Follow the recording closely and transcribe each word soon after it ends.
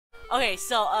Okay,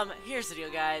 so, here's the deal,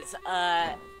 guys.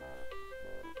 I'm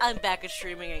back at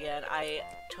streaming again. I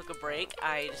took a break.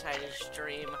 I decided to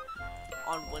stream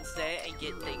on Wednesday and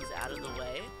get things out of the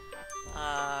way.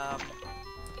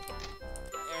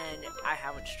 And I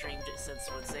haven't streamed it since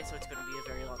Wednesday, so it's going to be a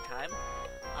very long time.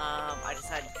 I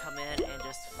decided to come in and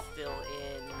just fill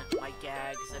in my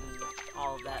gags and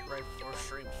all of that right before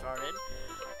stream started.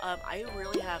 I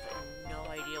really have no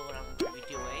idea what I'm going to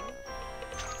be doing.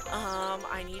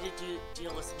 I need to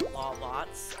deal with some law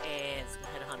bots and some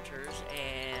headhunters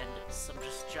and some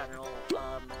just general,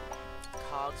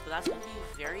 cogs, but that's going to be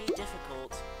very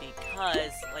difficult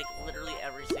because, like, literally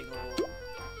every single,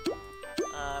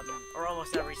 or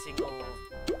almost every single,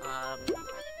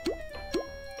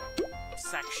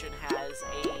 section has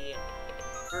a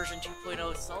version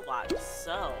 2.0 cellbot,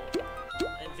 so,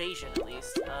 invasion at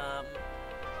least,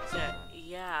 so,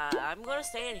 yeah, I'm gonna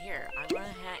stay in here. I'm gonna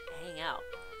hang out.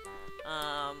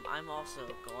 I'm also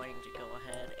going to go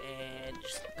ahead and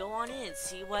just go on in and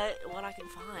see what I can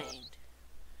find.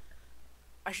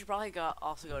 I should probably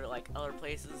also go to, like, other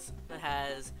places that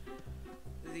has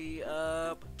the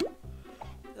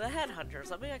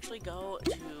headhunters. Let me actually go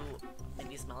to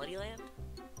Minnie's Melody Land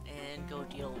and go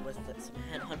deal with some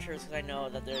headhunters, because I know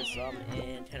that there's some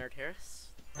in Tenor Terrace.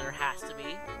 There has to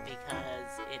be,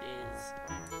 because it is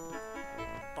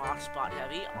boss spot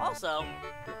heavy. Also,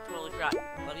 totally forgot.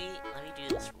 Let me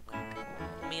do this real quick.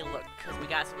 Let me look, because we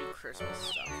got some new Christmas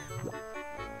stuff.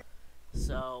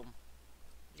 So,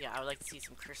 yeah, I would like to see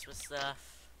some Christmas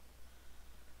stuff.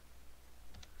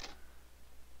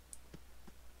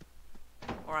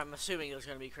 Or I'm assuming there's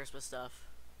going to be Christmas stuff.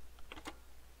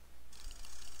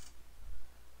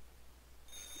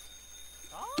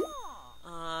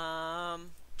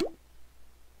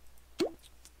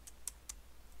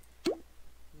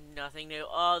 Nothing new.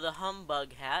 Oh, the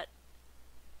humbug hat.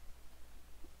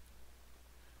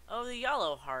 Oh, the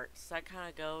yellow hearts. That kind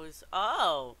of goes...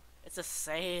 Oh! It's a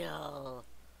sale.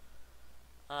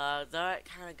 That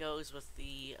kind of goes with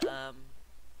the,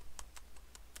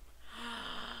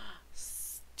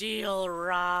 steel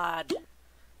rod.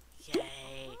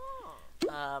 Yay.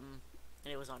 And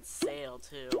it was on sale,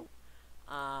 too.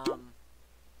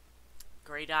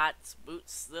 Gray dots,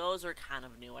 boots. Those are kind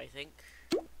of new, I think.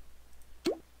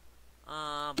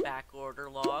 Back order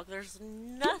log. There's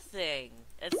nothing.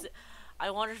 I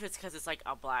wonder if it's because it's like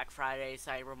a Black Friday,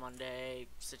 Cyber Monday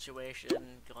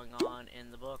situation going on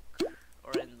in the book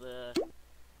or in the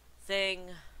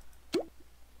thing.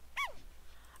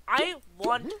 I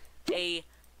want a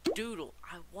doodle.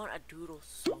 I want a doodle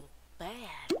so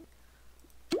bad.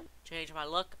 Change my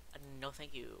look? No,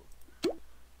 thank you.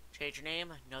 Change your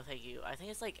name? No, thank you. I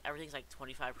think it's like everything's like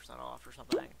 25% off or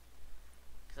something.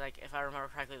 Cause like if I remember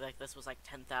correctly, like this was like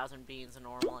 10,000 beans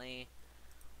normally.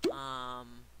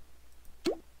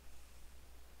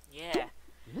 Yeah.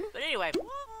 But anyway,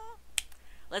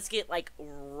 let's get like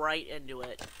right into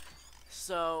it.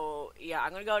 So yeah,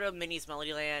 I'm gonna go to Minnie's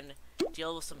Melody Land,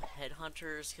 deal with some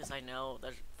headhunters, because I know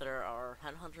that there are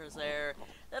headhunters there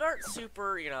that aren't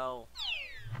super, you know.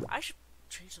 I should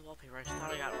change the wallpaper. I just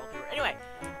thought I got wallpaper. Anyway,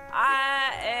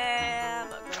 I am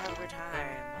gonna have a good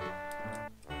time.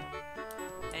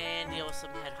 And deal with some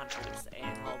headhunters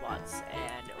and robots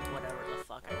and whatever the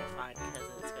fuck I can find, because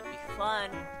it's gonna be fun.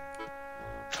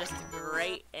 Just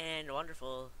great and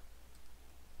wonderful.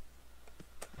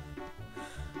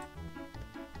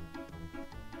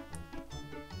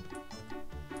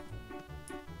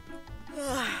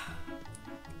 I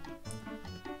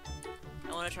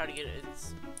want to try to get it,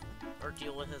 or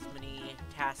deal with as many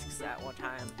tasks at one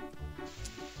time.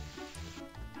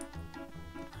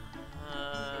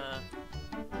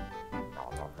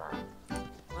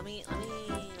 Let me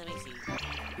see.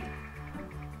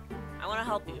 I want to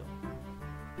help you.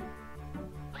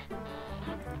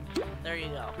 There you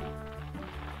go.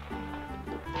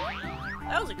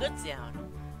 That was a good sound.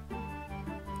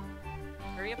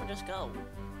 Hurry up and just go.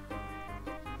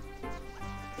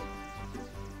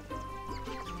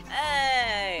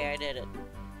 Hey, I did it.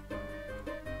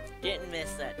 Didn't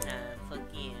miss that time. Fuck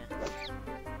yeah.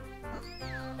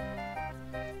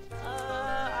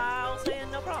 I'll say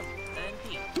no problem.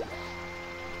 NP.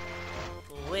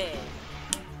 Win.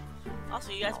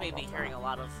 Also, you guys may be hearing a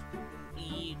lot of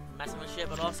me messing with shit,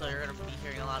 but also you're gonna be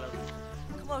hearing a lot of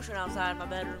commotion outside my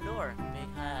bedroom door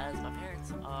because my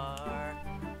parents are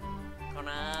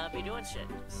gonna be doing shit.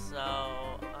 So,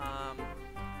 I'll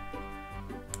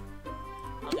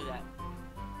do that.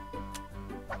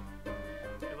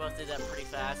 We both did that pretty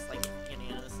fast, like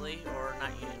unanimously, or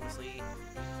not unanimously.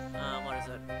 What is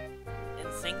it?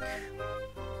 In Sync.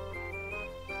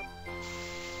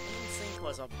 In Sync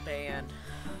was a band.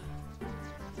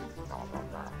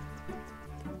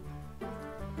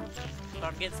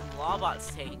 I'm getting some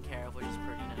lawbots taken care of, which is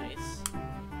pretty nice.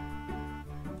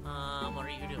 What are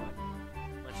you doing?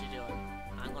 What you doing?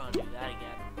 I'm gonna do that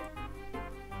again.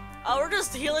 Oh, we're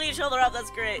just healing each other up. That's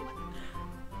great.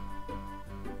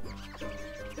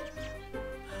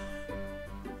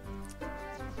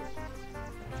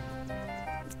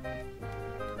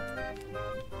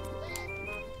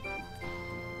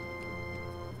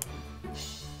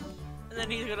 And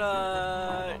then he's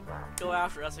gonna go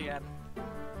after us again.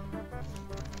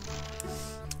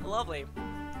 Lovely.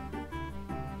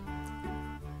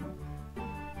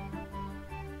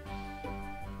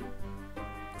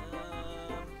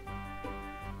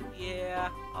 Yeah,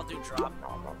 I'll do drop.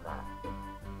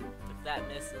 If that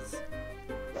misses.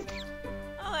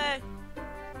 Okay.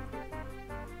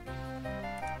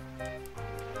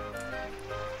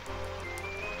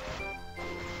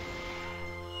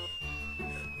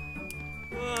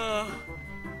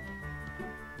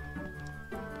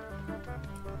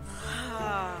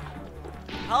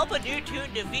 Help a new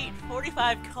toon defeat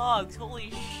 45 cogs.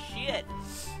 Holy shit.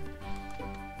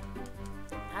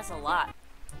 That's a lot.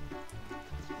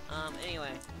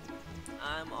 Anyway.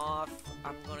 I'm off.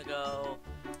 I'm gonna go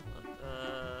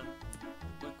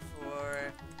look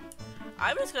for...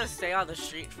 I'm just gonna stay on the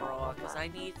street for a while because I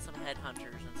need some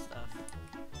headhunters and stuff.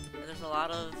 And there's a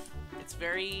lot of... It's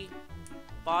very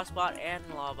boss bot and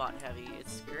law bot heavy.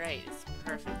 It's great. It's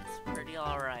perfect. It's pretty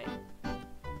alright.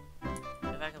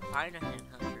 If I can find a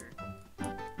headhunter.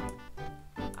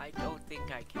 I don't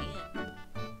think I can.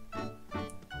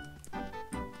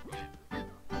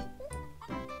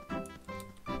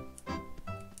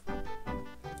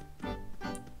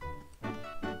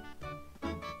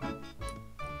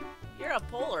 You're a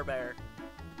polar bear.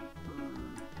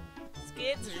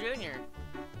 Skid's Jr.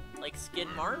 Like Skid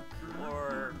Mark?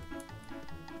 Or...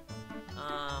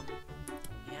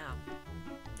 yeah.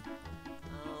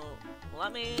 Oh,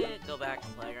 let me go back to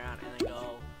Playground and then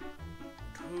go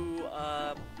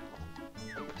to,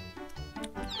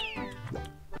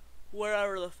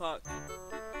 wherever the fuck.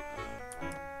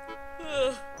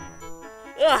 Ugh.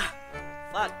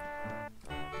 Fuck.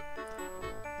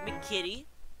 McKitty.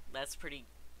 That's pretty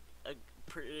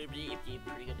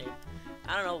good name.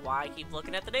 I don't know why I keep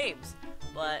looking at the names,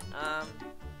 but,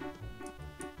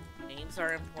 names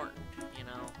are important, you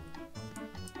know.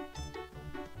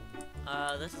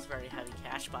 This is very heavy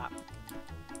cash bot.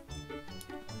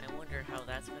 I wonder how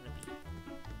that's gonna be.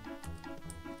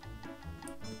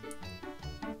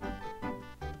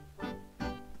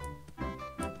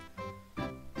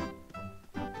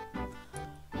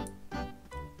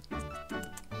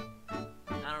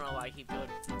 I don't know why I keep doing it.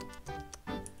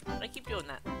 But I keep doing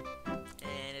that.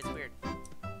 And it's weird.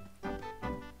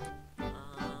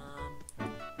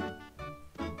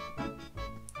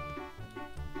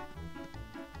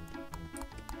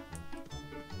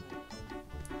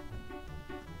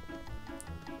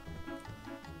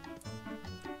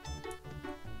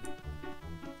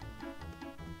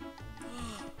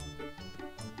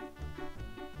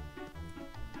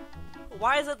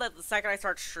 Why is it that the second I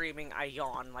start streaming, I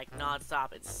yawn, like,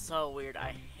 non-stop? It's so weird.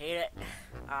 I hate it.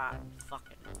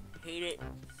 Fucking hate it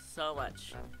so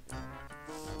much.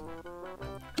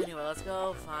 Anyway, let's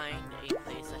go find a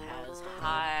place that has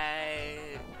high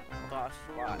boss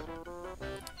spot.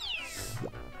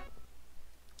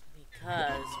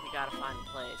 Because we gotta find a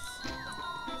place.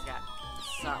 It's got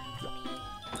something for me.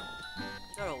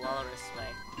 Let's go to Walrus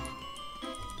Way.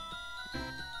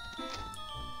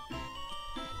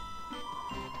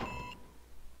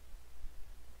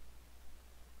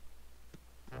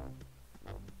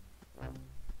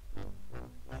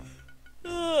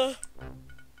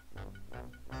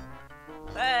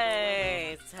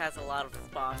 Hey, it has a lot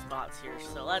of boss bots here,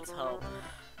 so let's hope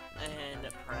and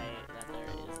pray that there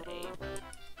is a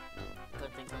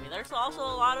good thing for me. There's also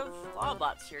a lot of law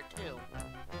bots here too.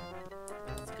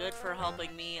 It's good for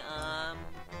helping me,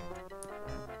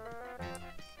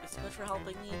 it's good for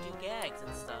helping me do gags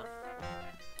and stuff.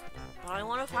 But I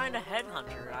want to find a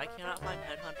headhunter. I cannot find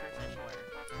headhunters anywhere.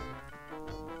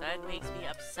 That makes me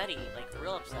upsetty, like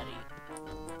real upsetty.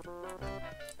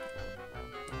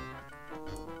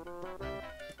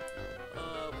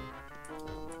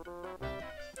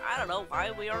 I don't know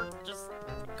why we aren't just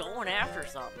going after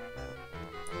something.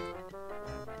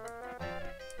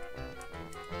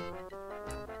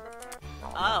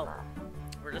 Oh,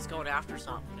 we're just going after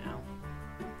something now.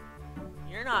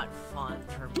 You're not fun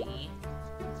for me.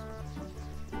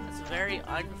 It's very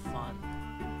unfun.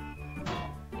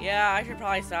 Yeah, I should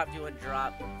probably stop doing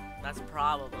drop. That's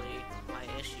probably my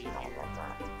issue here.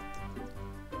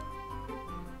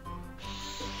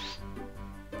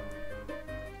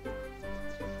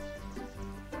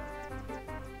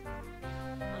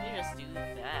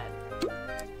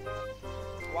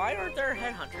 aren't there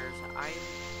headhunters? I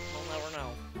will never know.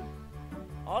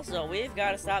 Also, we've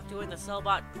got to stop doing the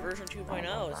Cellbot version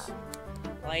 2.0s.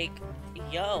 Like,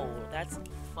 yo, that's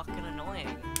fucking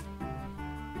annoying.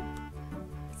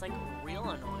 It's like real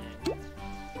annoying.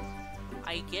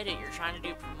 I get it, you're trying to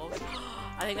do promotion.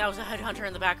 I think that was a headhunter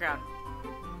in the background.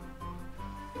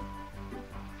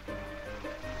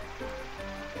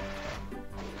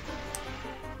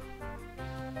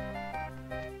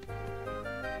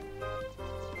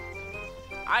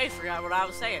 I forgot what I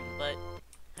was saying, but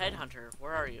headhunter,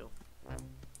 where are you?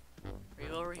 Are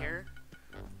you over here?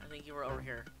 I think you were over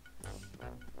here.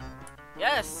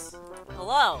 Yes!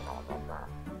 Hello!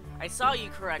 I saw you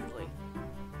correctly.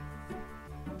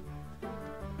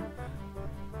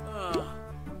 Ugh.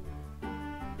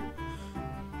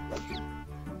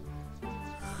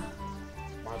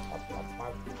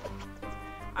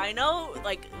 I know,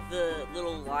 like, the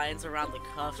little lines around the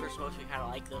cuffs are supposed to be kind of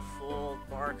like the full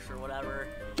marks or whatever,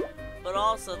 but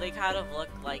also they kind of look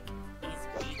like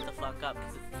he's beat the fuck up,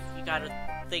 because you gotta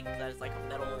think that it's like a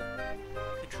metal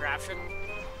contraption,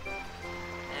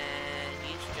 and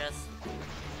he's just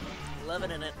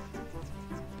living in it.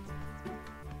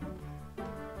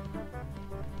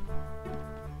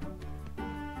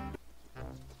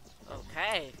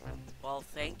 Okay, well,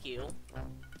 thank you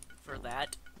for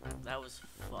that. That was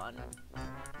fun.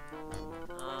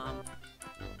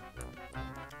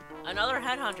 Another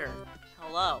headhunter.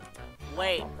 Hello.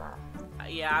 Wait.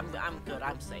 Yeah, I'm good.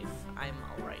 I'm safe. I'm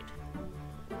all right.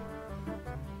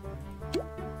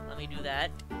 Let me do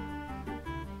that.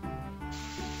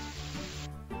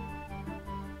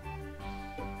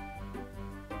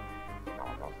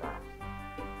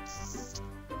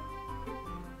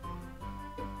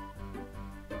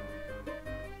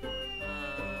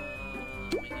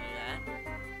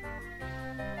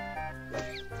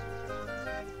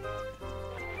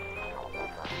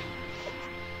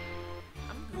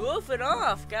 Goofing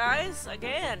off, guys,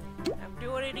 again. I'm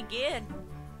doing it again.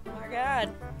 Oh my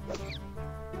god.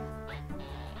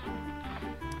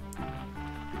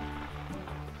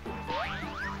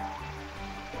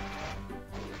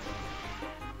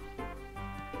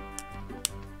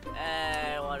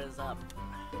 Hey, what is up?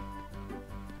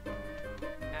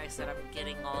 I said I'm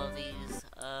getting all of these,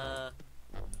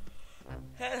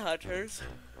 headhunters.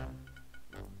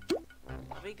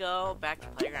 Let me go back to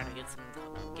playground and get some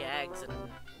gags and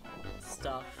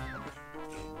stuff.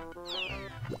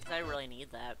 I really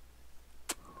need that.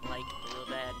 Like, real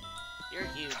bad. You're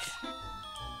huge.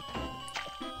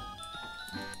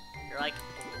 You're like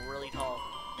really tall.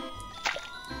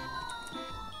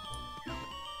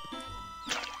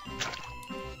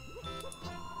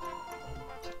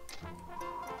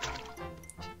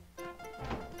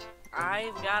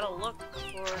 I've gotta look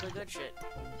for the good shit.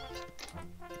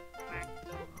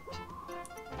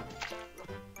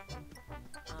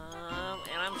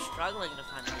 And I'm struggling to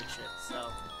find the good shit,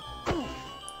 so...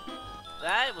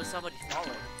 That was somebody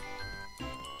falling.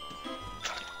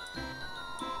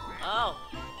 Oh,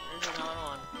 there's another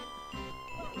one.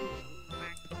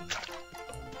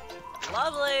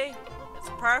 Lovely! It's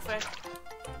perfect.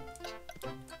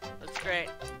 Looks great.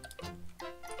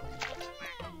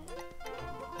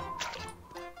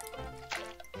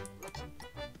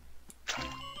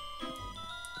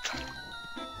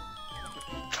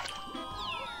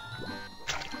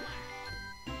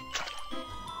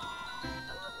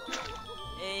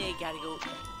 Gotta go.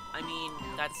 I mean,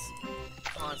 that's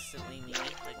constantly me,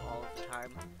 like all of the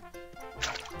time.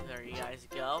 There you guys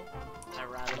go. I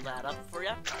rattled that up for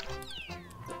you.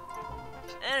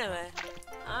 Anyway,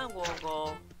 I'm gonna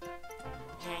go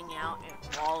hang out in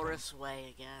Walrus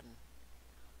Way again.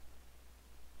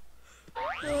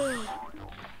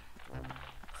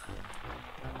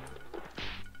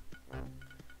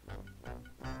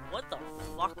 What the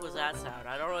fuck was that sound?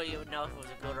 I don't even know if it was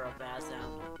a good or a bad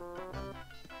sound.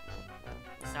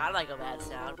 It sounded like a bad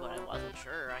sound, but I wasn't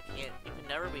sure. You can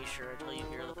never be sure until you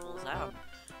hear the full sound.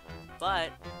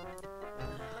 But,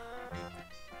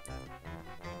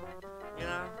 you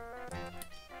know,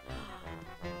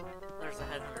 there's a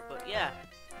headhunter. But yeah,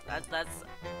 that's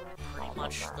pretty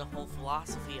much the whole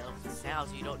philosophy of the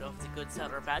sounds. You don't know if it's a good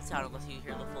sound or a bad sound unless you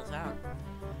hear the full sound.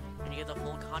 And you get the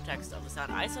full context of the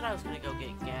sound. I said I was gonna go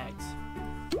get gags.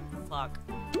 Fuck.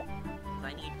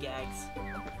 I need gags.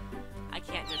 I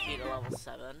can't defeat a level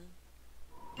 7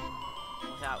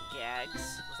 without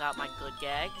gags, without my good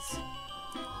gags.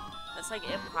 That's like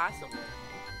impossible.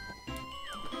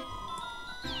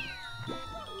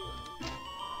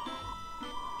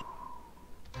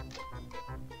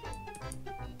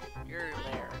 You're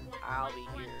there. I'll be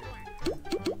here.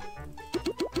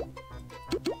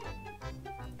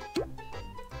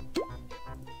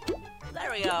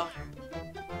 we go.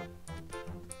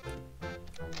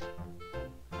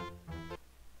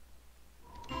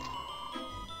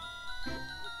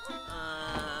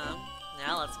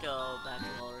 Now let's go back to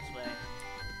Walrus Way.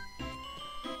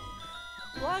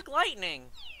 Black lightning!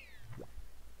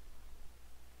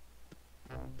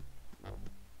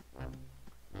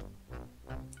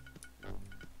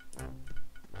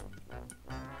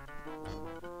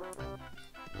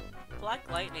 Black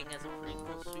Lightning is a pretty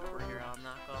cool superhero, I'm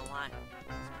not gonna lie.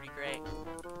 It's pretty great.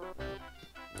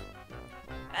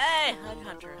 Hey,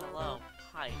 Headhunter, hello.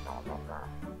 Hi.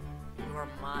 You are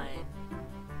mine.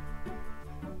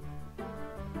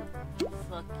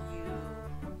 Fuck you.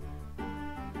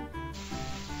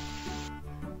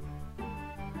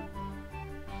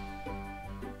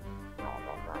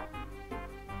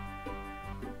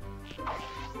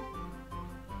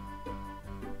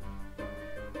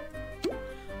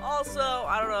 Also,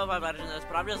 I don't know if I mentioned this,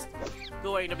 but I'm just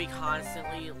going to be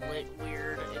constantly lit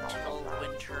weird until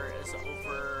winter is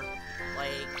over.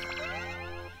 Like,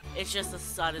 it's just the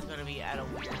sun is going to be at a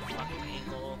weird fucking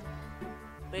angle.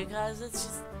 Because it's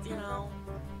just, you know,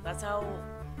 that's how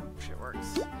shit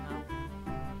works, you know?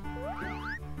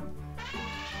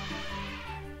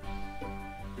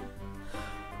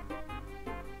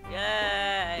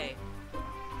 Yay!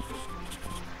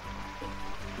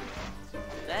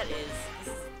 That is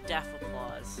deaf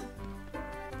applause.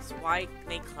 It's why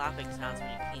make clapping sounds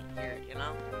when you can't hear it, you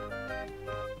know?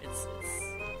 It's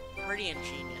pretty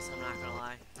ingenious, I'm not gonna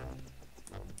lie.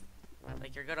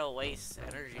 Like, you're gonna waste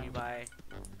energy by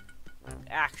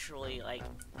actually, like,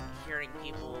 hearing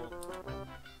people,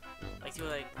 like, do,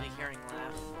 like, the hearing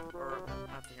laugh, or,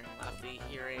 not the hearing laugh, the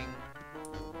hearing,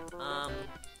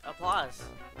 applause.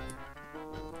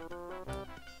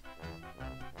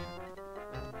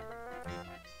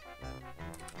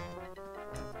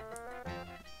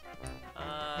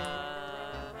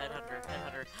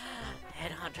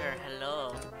 Headhunter,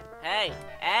 hello. Hey,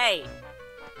 hey!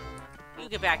 You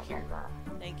get back here.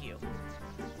 Thank you.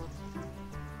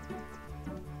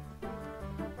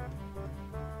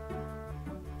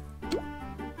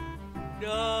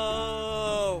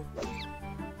 No!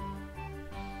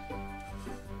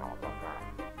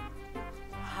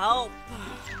 Help!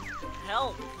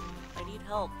 Help! I need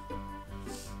help.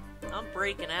 I'm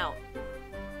breaking out.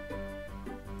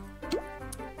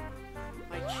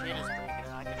 My chin is breaking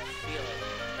out. I can feel it.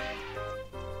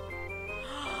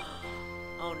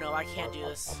 Oh no, I can't do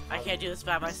this. I can't do this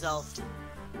by myself.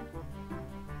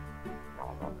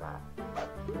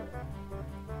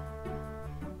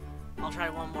 I'll try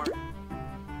one more.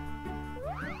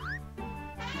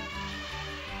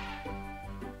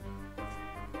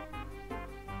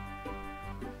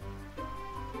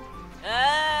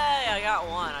 Hey, I got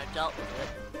one. I dealt with it.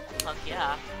 Fuck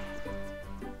yeah.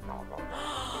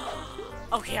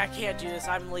 Okay, I can't do this.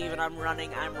 I'm leaving. I'm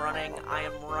running. I'm running. I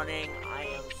am running. I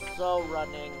am so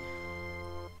running.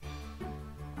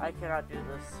 I cannot do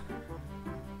this.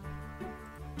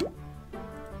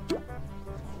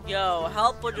 Yo,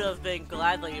 help would have been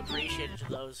gladly appreciated to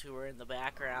those who were in the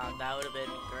background. That would have been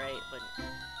great, but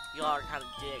y'all are kind of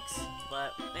dicks.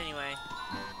 But anyway.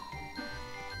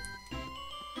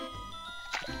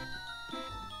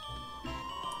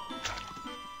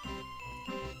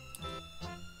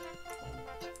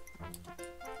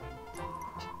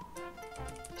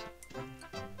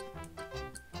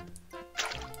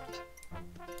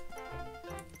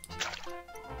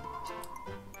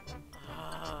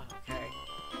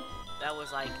 That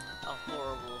was like a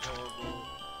horrible, horrible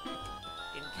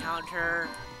encounter.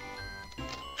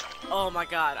 Oh my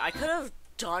god, I could have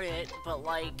done it, but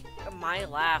like, my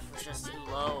laugh was just too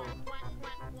low.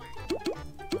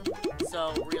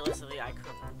 So realistically, I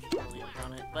couldn't really have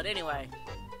done it. But anyway,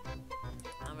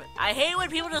 I hate when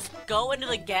people just go into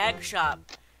the gag shop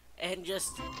and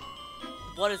just,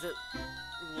 what is it,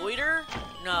 loiter?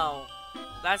 No,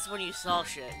 that's when you sell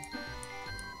shit.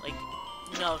 Like,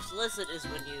 no, solicit is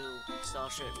when you sell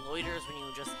shit. Loiter is when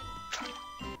you just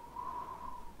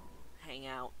hang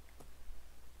out.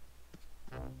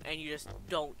 And you just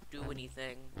don't do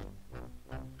anything.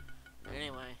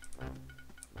 Anyway.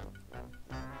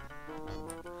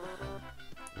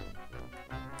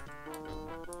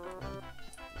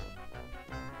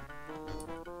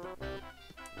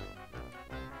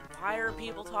 Why are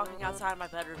people talking outside my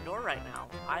bedroom door right now?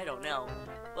 I don't know.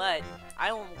 But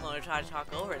I'm going to try to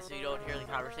talk over it so you don't hear the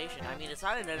conversation. I mean, it's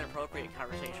not an inappropriate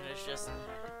conversation. It's just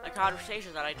a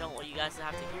conversation that I don't want you guys to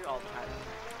have to hear all the time.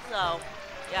 So,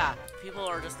 yeah, people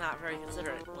are just not very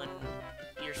considerate when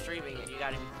you're streaming and you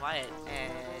gotta be quiet,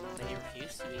 and they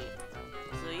refuse to be.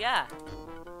 So, yeah.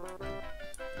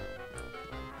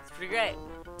 It's pretty great.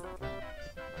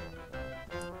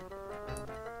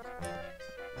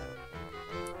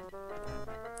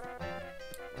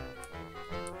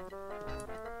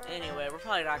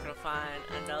 probably not gonna find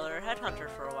another headhunter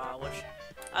for a while, which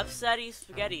upsetty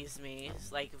spaghettis me,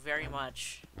 like, very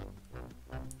much.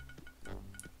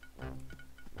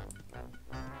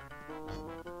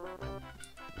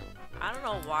 I don't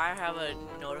know why I have a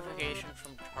notification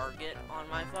from Target on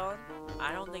my phone.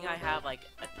 I don't think I have, like,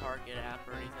 a Target app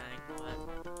or anything, but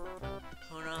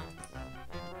who knows?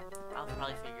 I'll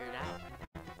probably figure it out.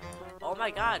 Oh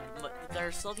my god,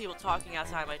 there's still people talking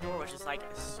outside my door, which is, like,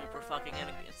 super fucking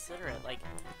inconsiderate. Like,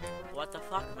 what the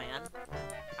fuck, man?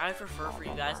 I would prefer for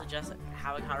you guys to just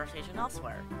have a conversation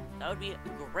elsewhere. That would be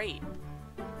great.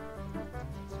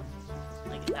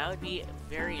 Like, that would be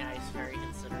very nice, very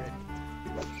considerate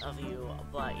of you,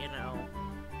 but, you know.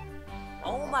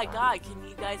 Oh my god, can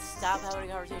you guys stop having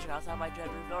a conversation outside my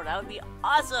bedroom door? That would be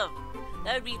awesome!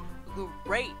 That would be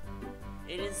great!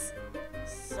 It is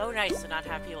so nice to not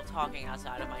have people talking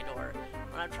outside of my door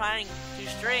when I'm trying to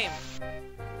stream.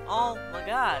 Oh my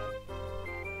god.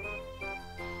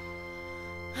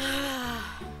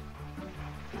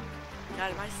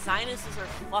 God, my sinuses are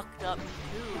fucked up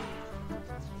too.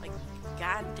 Like,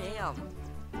 goddamn.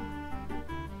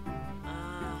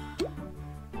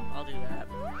 I'll do that.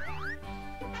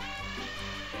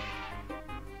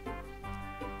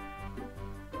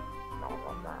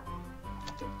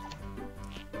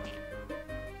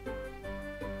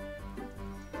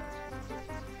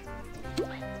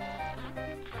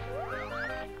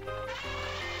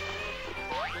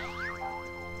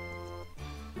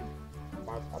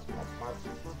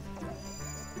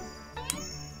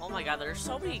 Oh my god, there's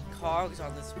so many cogs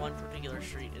on this one particular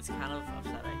street, it's kind of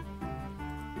upsetting.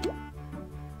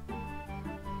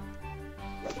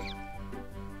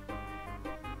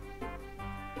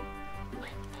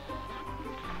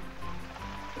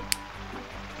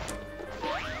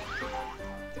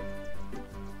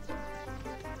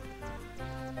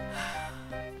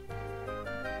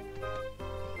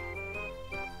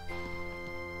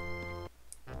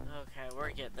 Okay, we're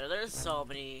getting there. There's so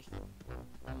many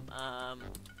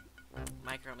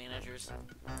micromanagers.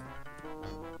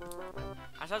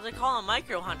 I thought they call them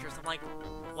micro hunters. I'm like,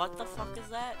 what the fuck is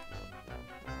that?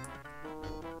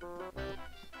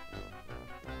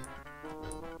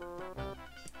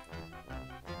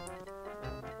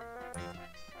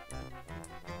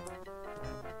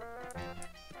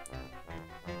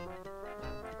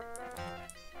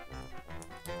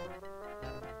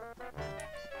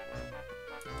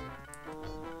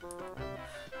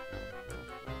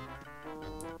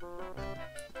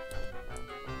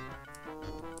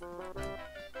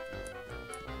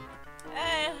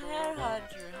 Hey,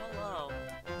 headhunter, hello.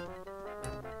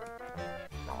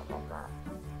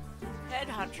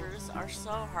 Headhunters are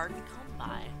so hard to come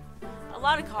by. A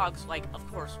lot of cogs, like, of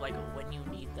course, like, when you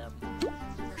need them,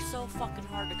 they're so fucking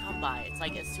hard to come by. It's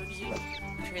like, as soon as you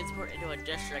transport into a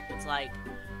district, it's like,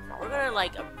 we're gonna,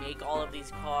 like, make all of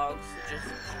these cogs just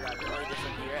rapidly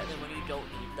disappear, and then when you don't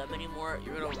need them anymore,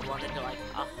 you're gonna run into, like,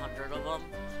 100 of them.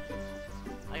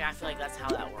 Like, I feel like that's how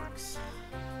that works.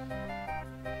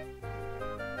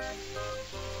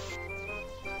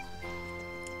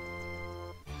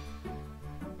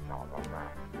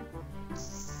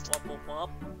 Whoop,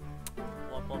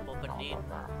 whoop, whoop, whoop, indeed.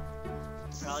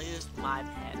 I'll use my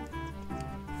pen.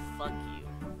 Fuck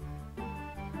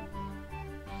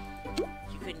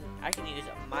you. I can use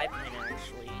my pen,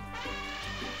 actually.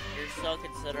 You're so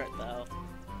considerate, though.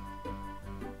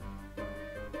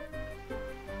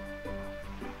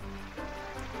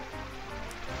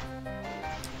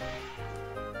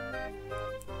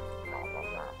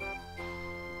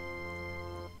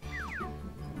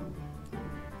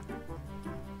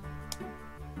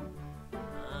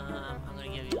 I'm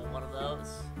gonna give you one of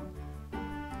those.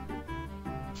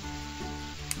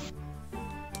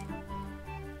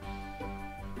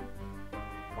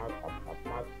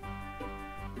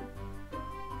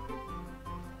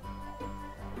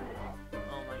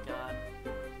 Oh my god.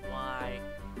 Why?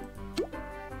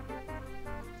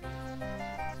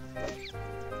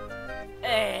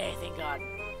 Hey, thank god.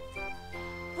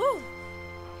 Whew!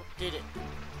 Did it.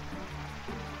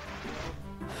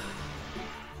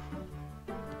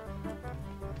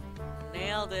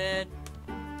 Nailed it.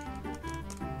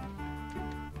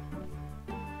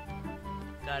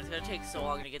 God, it's gonna take so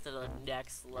long to get to the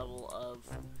next level of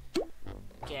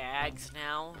gags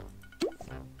now.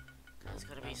 It's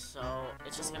gonna be so...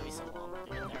 It's just gonna be so long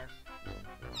to get there.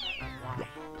 Why?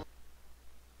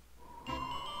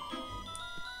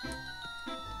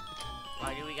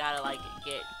 Why do we gotta, like,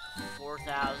 get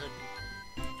 4,000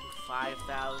 to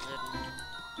 5,000,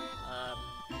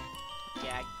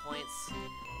 gag points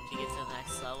to get to the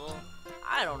next level?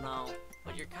 I don't know.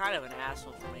 But you're kind of an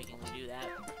asshole for making me do that.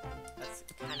 That's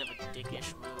kind of a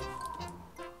dickish move.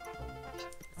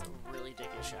 It's really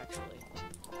dickish, actually.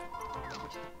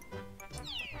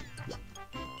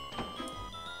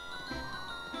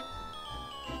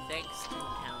 Thanks,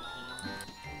 Toontown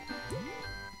team.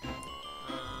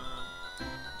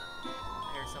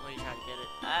 I heard somebody try to get it.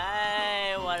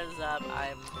 Hey, what is up? I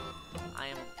am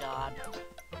God.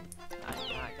 I am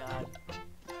not God.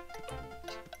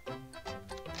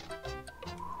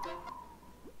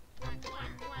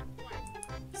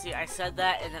 See, I said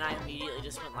that, and then I immediately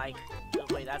just went like, oh,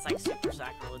 wait, that's like super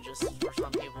sacrilegious for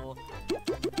some people.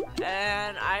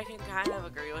 And I can kind of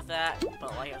agree with that,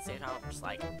 but like at the same time, I'm just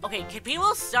like, okay, can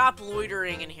people stop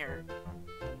loitering in here?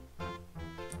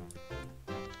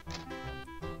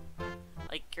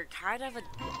 Like, you're kind of a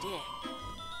dick.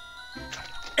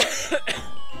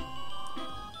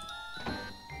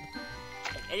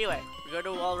 Anyway, we're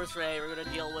going to Walrus Ray, we're going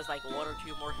to deal with like 1 or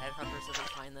 2 more headhunters if we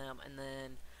find them, and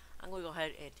then I'm going to go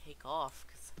ahead and take off,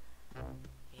 because,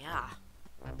 yeah.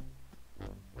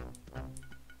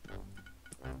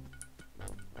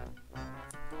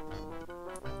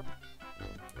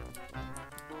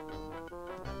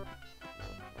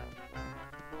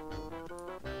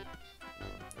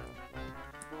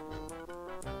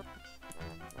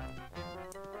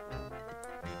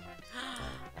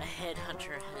 A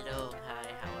headhunter, hello, hi,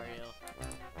 how are you?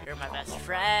 You're my best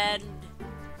friend.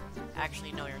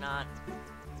 Actually, no, you're not.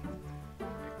 You're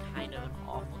kind of an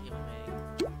awful human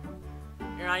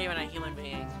being. You're not even a human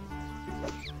being.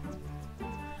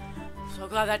 So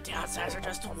glad that downsizer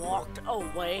just walked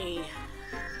away.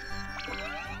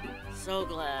 So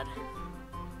glad.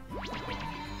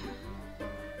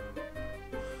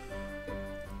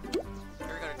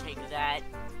 We're gonna take that.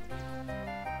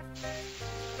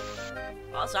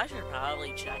 Also, I should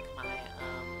probably check my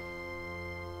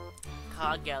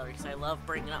cog gallery, because I love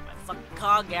bringing up my fucking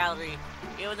cog gallery,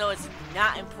 even though it's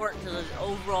not important to the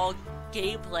overall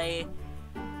gameplay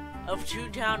of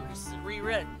Toontown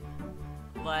Rewritten.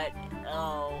 But,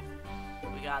 oh,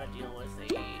 we gotta deal with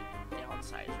the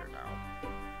downsizer now.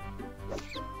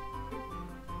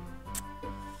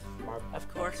 Of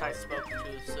course I spoke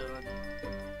too soon.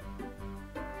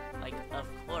 Like, of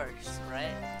course,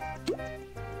 right?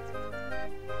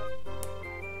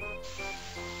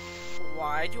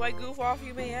 Why do I goof off,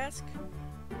 you may ask?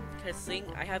 Because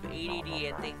I have ADD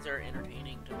and things are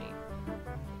entertaining to me.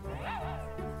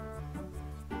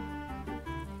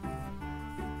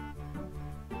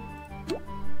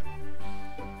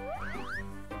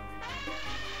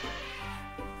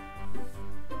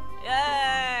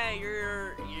 Yeah,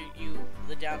 you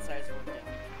the downsizer went down.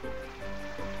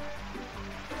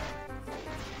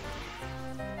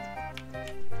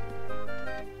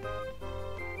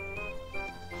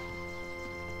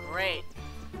 Great.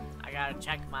 I gotta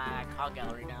check my cog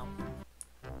gallery now.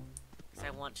 Because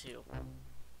I want to.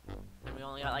 And we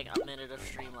only got like a minute of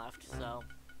stream left, so.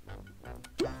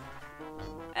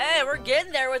 Hey, we're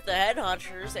getting there with the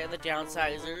headhunters and the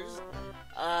downsizers.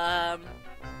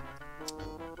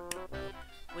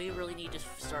 We really need to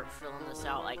start filling this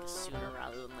out like sooner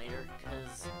rather than later,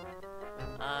 because,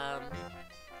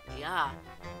 yeah.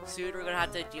 Soon we're gonna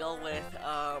have to deal with,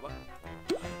 oh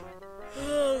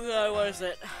god, what is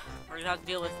it? We're gonna have to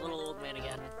deal with Little Old Man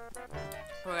again.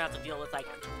 We're gonna have to deal with like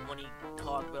 20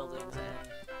 cog buildings, and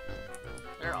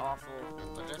they're awful.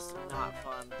 They're just not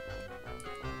fun.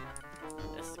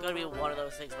 This is gonna be one of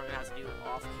those things we're gonna have to do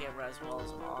off camera as well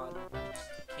as on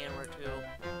camera too.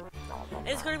 And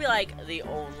it's gonna be like the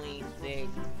only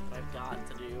thing I've got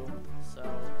to do, so.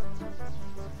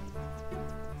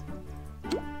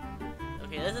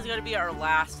 Okay, this is gonna be our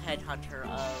last headhunter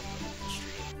of the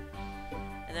stream.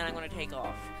 And then I'm gonna take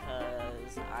off,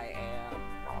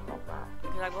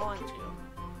 because I'm going to.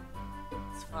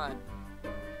 It's fun.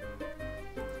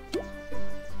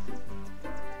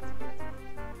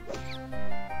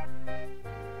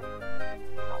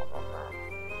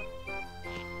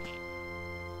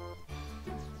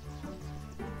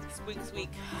 Squeak squeak.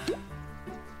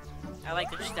 I like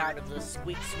the sound of the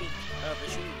squeak squeak of the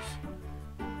shoes.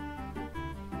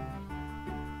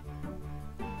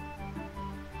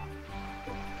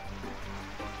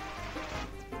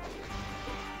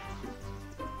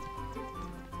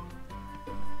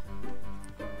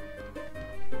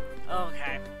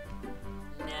 Okay.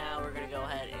 Now we're gonna go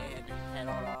ahead and head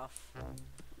on off.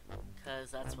 Because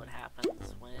that's what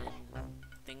happens when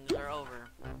things are over,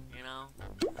 you know?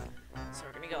 So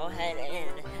we're gonna go ahead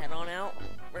and head on out.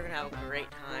 We're gonna have a great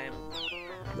time.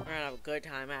 We're gonna have a good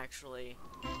time, actually.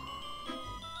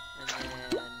 And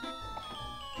then,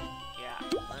 yeah,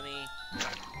 let me.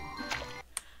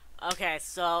 Okay,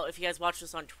 so if you guys watch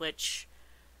this on Twitch,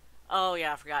 oh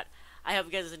yeah, I forgot. I hope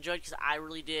you guys enjoyed because I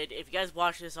really did. If you guys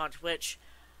watch this on Twitch,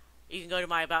 you can go to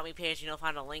my About Me page and you'll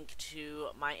find a link to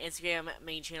my Instagram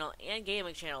main channel and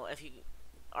gaming channel. If you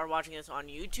are watching this on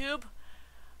YouTube,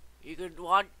 you could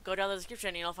go down the description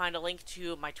and you'll find a link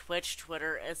to my Twitch,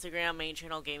 Twitter, Instagram main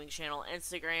channel, gaming channel,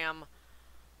 Instagram,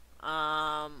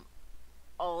 a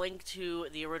link to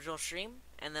the original stream,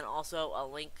 and then also a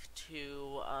link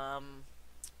to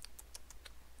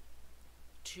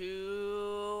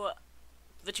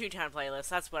the Toontown playlist.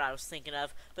 That's what I was thinking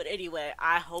of. But anyway,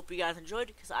 I hope you guys enjoyed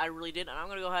because I really did, and I'm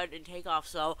gonna go ahead and take off.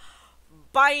 So,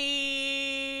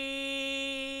 bye.